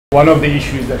One of the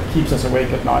issues that keeps us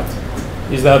awake at night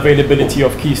is the availability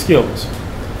of key skills.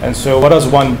 And so what does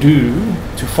one do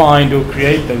to find or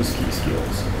create those key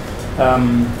skills?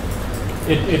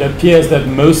 It appears that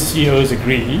most CEOs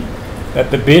agree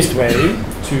that the best way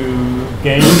to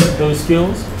gain those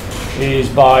skills is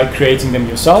by creating them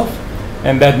yourself,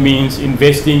 and that means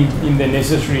investing in the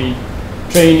necessary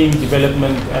training,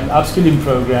 development and upskilling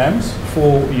programs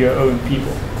for your own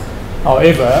people.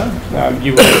 However,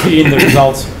 you will see in the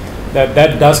results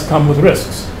that does come with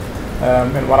risks.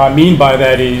 And what I mean by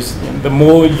that is the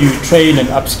more you train and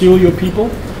upskill your people,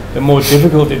 the more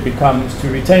difficult it becomes to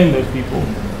retain those people,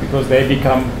 because they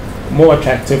become more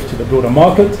attractive to the broader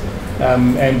market,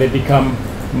 and they become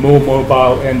more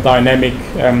mobile and dynamic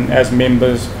as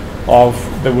members of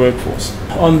the workforce.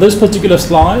 On this particular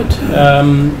slide,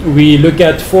 we look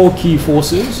at 4 key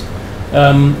forces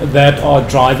that are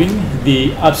driving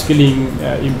the upskilling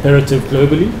imperative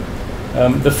globally.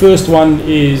 The first one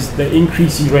is the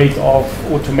increasing rate of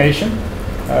automation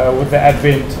with the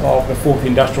advent of the 4th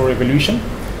Industrial Revolution.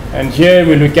 And here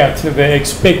we look at the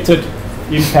expected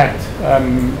impact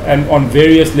and on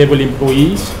various level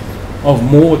employees of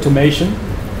more automation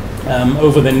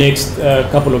over the next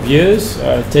couple of years,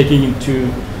 taking into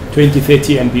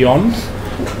 2030 and beyond.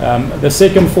 The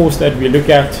second force that we look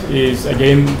at is,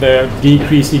 again, the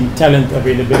decreasing talent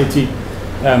availability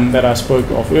that I spoke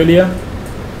of earlier.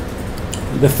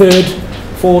 The third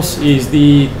force is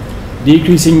the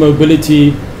decreasing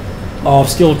mobility of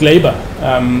skilled labor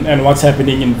and what's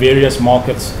happening in various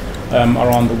markets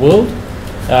around the world.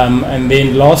 And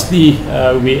then lastly,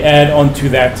 we add on to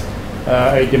that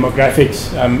a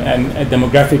demographics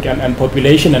and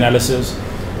population analysis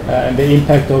and the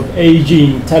impact of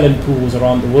aging talent pools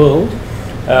around the world,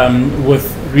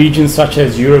 with regions such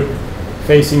as Europe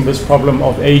facing this problem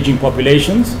of aging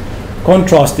populations,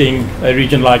 contrasting a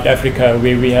region like Africa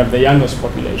where we have the youngest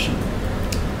population.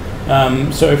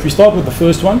 So if we start with the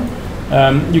first one,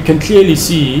 you can clearly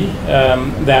see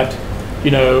that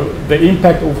the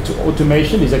impact of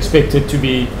automation is expected to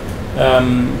be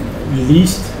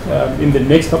least in the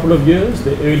next couple of years,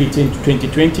 the early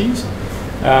 2020s.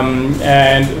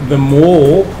 And the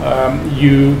more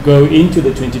you go into the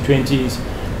 2020s,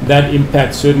 that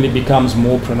impact certainly becomes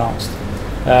more pronounced.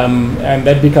 And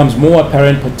that becomes more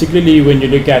apparent, particularly when you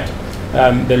look at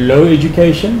the low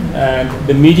education and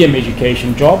the medium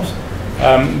education jobs.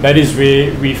 That is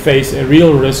where we face a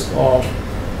real risk of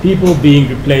people being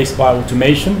replaced by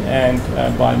automation and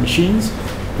by machines,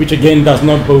 which again does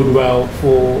not bode well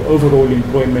for overall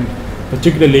employment,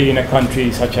 particularly in a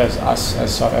country such as us,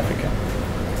 as South Africa.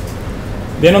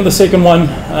 Then on the second one,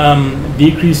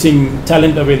 decreasing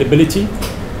talent availability.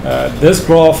 This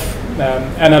graph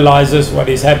analyzes what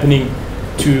is happening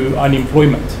to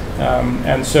unemployment.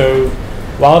 And so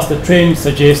whilst the trend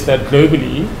suggests that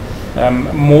globally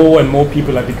more and more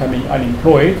people are becoming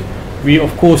unemployed, we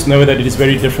of course know that it is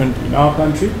very different in our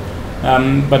country.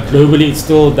 But globally it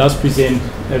still does present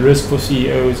a risk for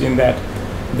CEOs in that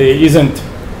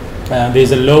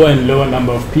there's a lower and lower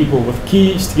number of people with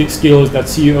key skills that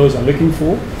CEOs are looking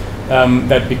for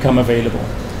that become available.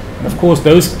 And of course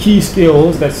those key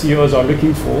skills that CEOs are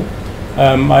looking for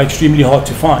are extremely hard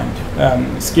to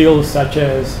find. Skills such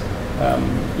as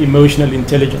emotional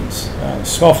intelligence,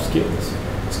 soft skills,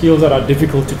 skills that are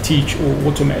difficult to teach or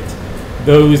automate,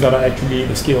 those that are actually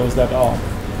the skills that are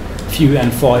few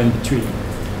and far in between.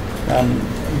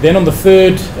 Then on the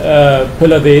third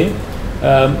pillar there,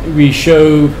 we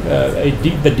show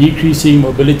the decreasing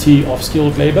mobility of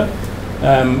skilled labor,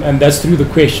 and that's through the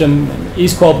question,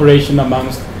 is cooperation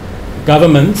amongst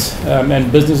governments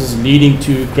and businesses leading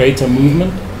to greater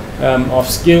movement of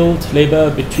skilled labor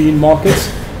between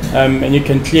markets? And you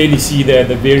can clearly see there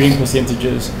the varying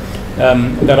percentages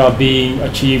that are being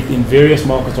achieved in various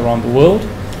markets around the world,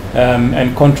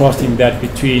 and contrasting that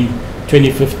between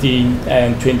 2015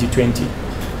 and 2020.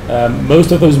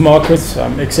 Most of those markets,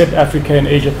 except Africa and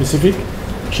Asia Pacific,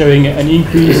 showing an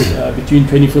increase between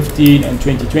 2015 and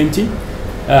 2020,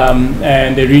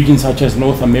 and the regions such as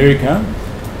North America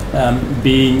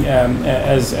being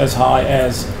as high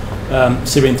as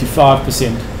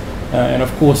 75%. And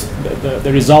of course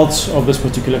the results of this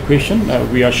particular question,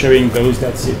 we are showing those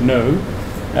that said no,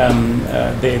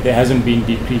 there hasn't been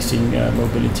decreasing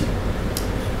mobility.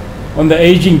 On the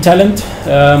aging talent,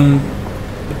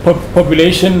 the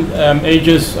population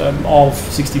ages of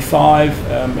 65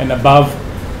 and above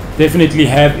definitely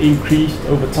have increased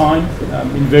over time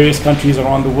in various countries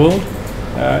around the world,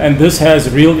 and this has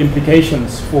real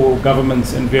implications for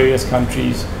governments in various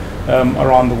countries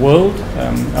around the world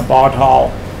about how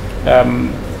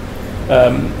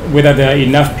whether there are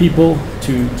enough people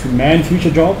to man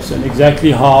future jobs, and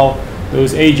exactly how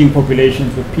those aging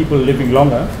populations with people living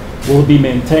longer will be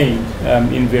maintained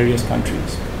in various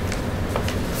countries.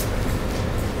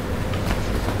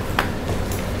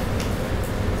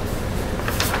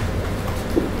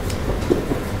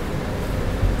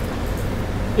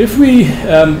 If we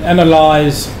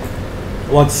analyze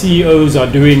what CEOs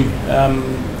are doing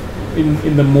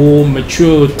in the more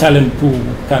mature talent pool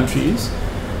countries,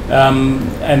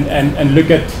 and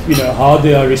look at how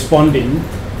they are responding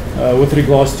with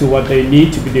regards to what they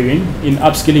need to be doing in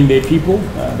upskilling their people,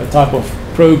 the type of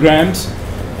programs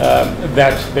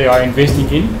that they are investing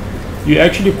in, you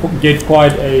actually get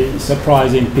quite a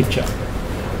surprising picture.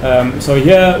 So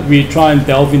here we try and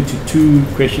delve into two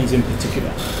questions in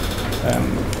particular.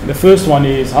 The first one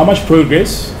is, how much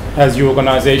progress has your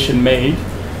organization made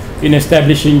in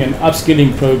establishing an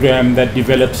upskilling program that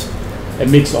develops a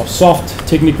mix of soft,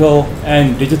 technical,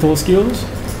 and digital skills?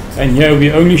 And here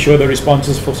we only show the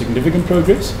responses for significant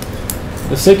progress.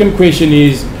 The second question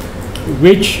is,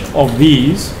 which of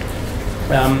these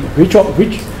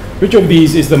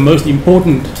is the most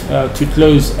important to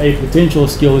close a potential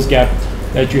skills gap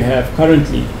that you have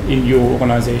currently in your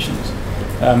organizations?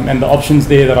 And the options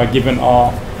there that are given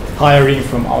are hiring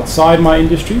from outside my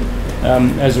industry,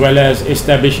 as well as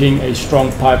establishing a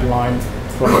strong pipeline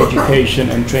for education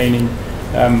and training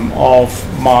of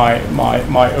my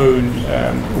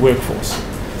own workforce.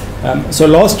 So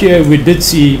last year we did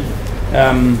see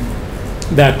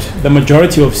that the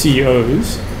majority of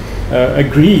CEOs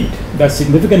agreed that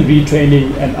significant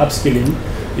retraining and upskilling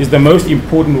is the most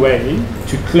important way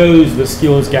to close the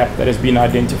skills gap that has been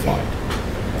identified.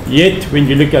 Yet, when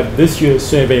you look at this year's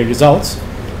survey results,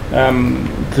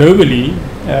 globally,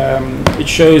 it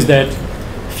shows that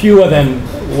fewer than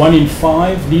 1 in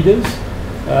 5 leaders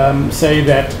say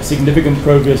that significant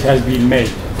progress has been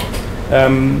made.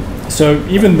 So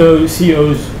even though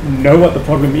CEOs know what the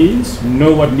problem is,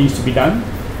 know what needs to be done,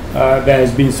 there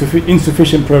has been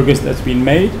insufficient progress that's been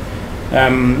made.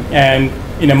 And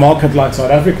in a market like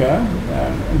South Africa,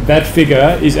 that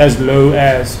figure is as low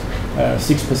as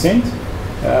 6%,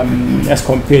 as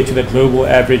compared to the global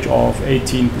average of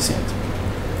 18%.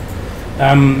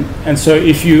 And so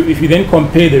if you then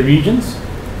compare the regions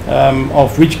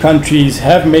of which countries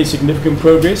have made significant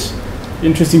progress,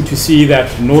 interesting to see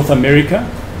that North America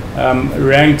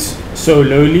ranks so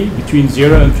lowly, between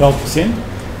 0 and 12%,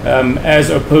 as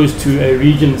opposed to a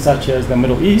region such as the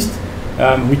Middle East,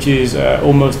 which is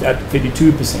almost at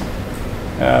 32%.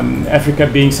 Africa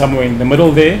being somewhere in the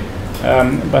middle there,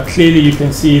 but clearly you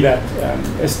can see that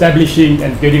establishing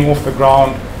and getting off the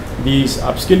ground these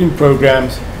upskilling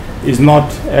programs is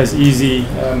not as easy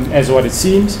as what it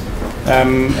seems,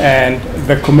 and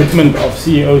the commitment of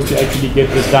CEOs to actually get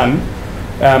this done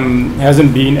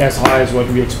hasn't been as high as what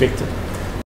we expected.